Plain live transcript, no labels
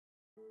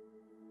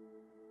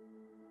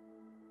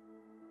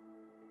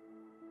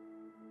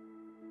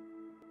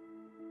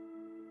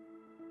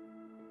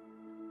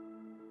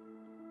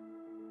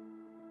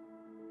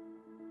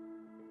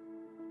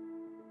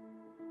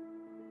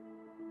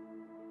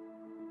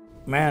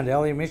Man, the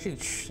LA mission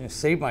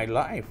saved my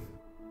life.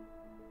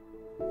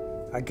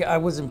 I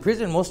was in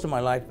prison most of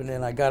my life, and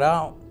then I got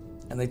out,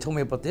 and they told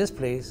me about this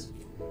place.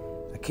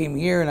 I came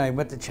here, and I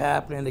met the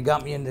chaplain, and they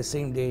got me in the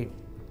same day.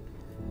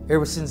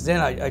 Ever since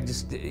then,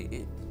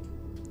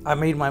 I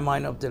made my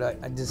mind up that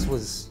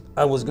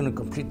I was going to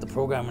complete the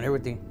program and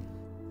everything.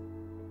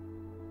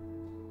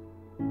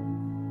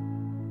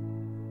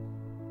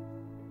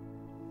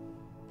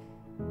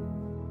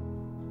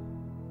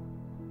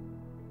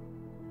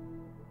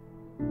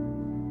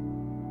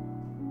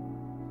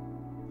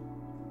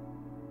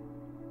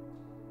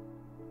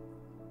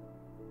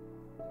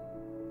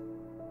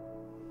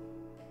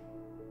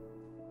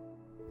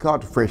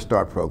 Called the Fresh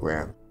Start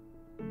Program,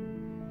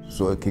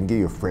 so it can give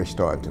you a fresh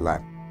start into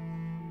life.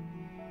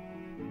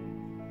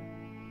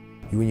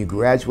 When you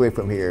graduate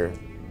from here,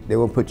 they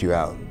won't put you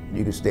out.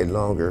 You can stay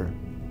longer, you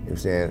know what I'm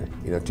saying,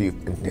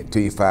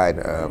 until you find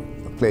a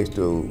place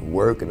to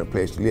work and a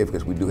place to live,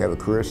 because we do have a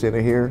career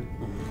center here,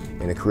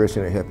 and the career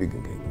center help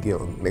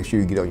you make sure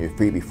you get on your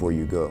feet before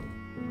you go.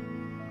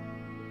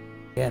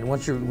 And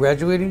once you're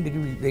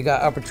graduating, they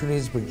got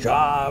opportunities for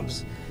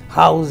jobs,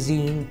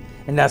 housing,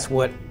 and that's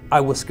what I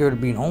was scared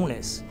of being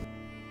homeless.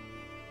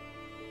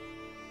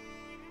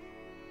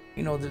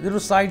 You know, the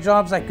little side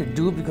jobs I could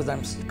do because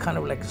I'm kind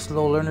of like a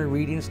slow learner,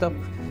 reading stuff.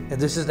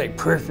 And this is like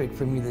perfect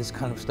for me, this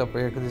kind of stuff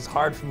right here, because it's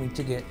hard for me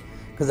to get,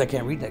 because I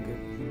can't read that good.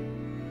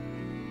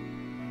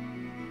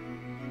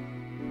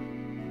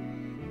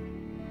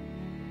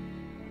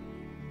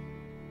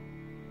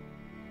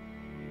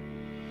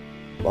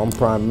 I'm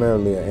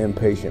primarily an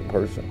impatient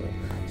person,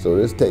 so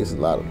this takes a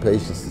lot of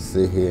patience to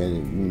sit here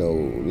and,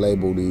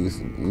 label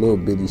these little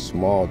bitty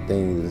small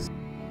things.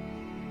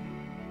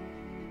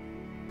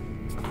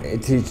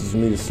 It teaches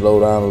me to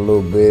slow down a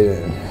little bit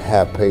and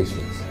have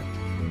patience.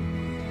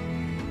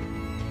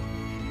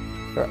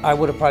 I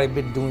would have probably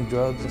been doing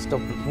drugs and stuff,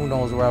 who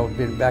knows where I would have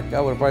been back.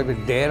 I would have probably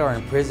been dead or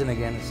in prison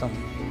again or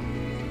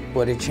something.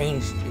 But it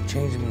changed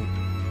me.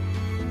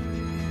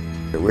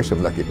 We're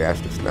some lucky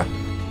bastards now.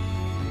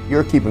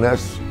 You're keeping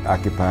us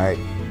occupied.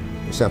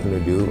 It's something to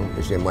do.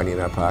 It's your money in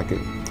our pocket,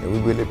 and we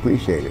really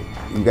appreciate it.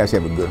 You guys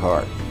have a good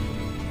heart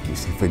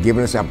for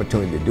giving us the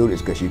opportunity to do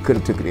this, because you could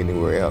have took it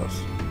anywhere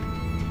else.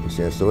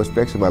 So it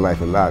affects my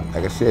life a lot.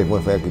 Like I said,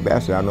 one for lucky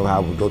bastard, I know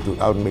how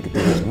I would make it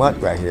through this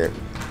month right here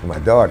with my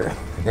daughter.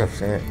 You know what I'm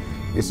saying?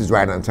 This is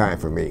right on time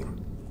for me.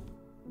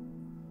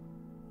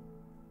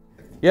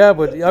 Yeah,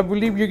 but I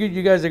believe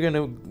you guys are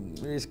gonna.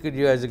 It's good.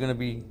 You guys are gonna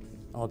be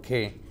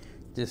okay.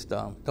 Just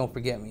don't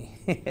forget me.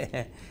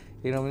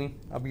 You know what I mean?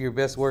 I'll be your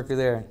best worker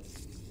there.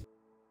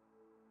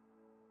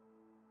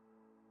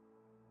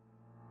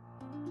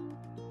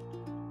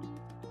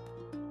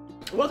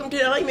 Welcome to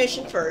LA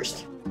Mission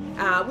First.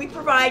 We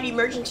provide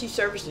emergency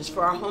services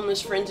for our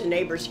homeless friends and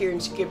neighbors here in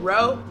Skid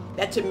Row.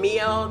 That's a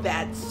meal,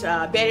 that's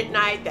bed at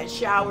night, that's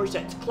showers,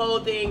 that's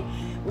clothing.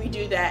 We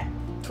do that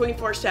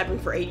 24/7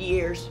 for 80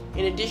 years.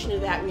 In addition to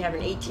that, we have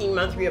an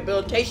 18-month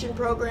rehabilitation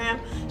program.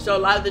 So a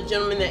lot of the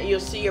gentlemen that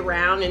you'll see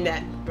around and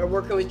that are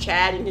working with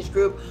Chad and his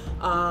group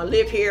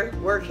live here,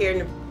 work here,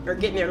 and are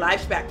getting their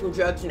lives back from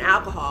drugs and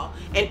alcohol.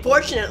 And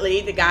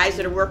fortunately, the guys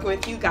that are working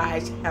with you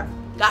guys have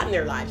gotten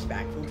their lives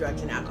back from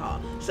drugs and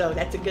alcohol. So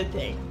that's a good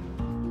thing.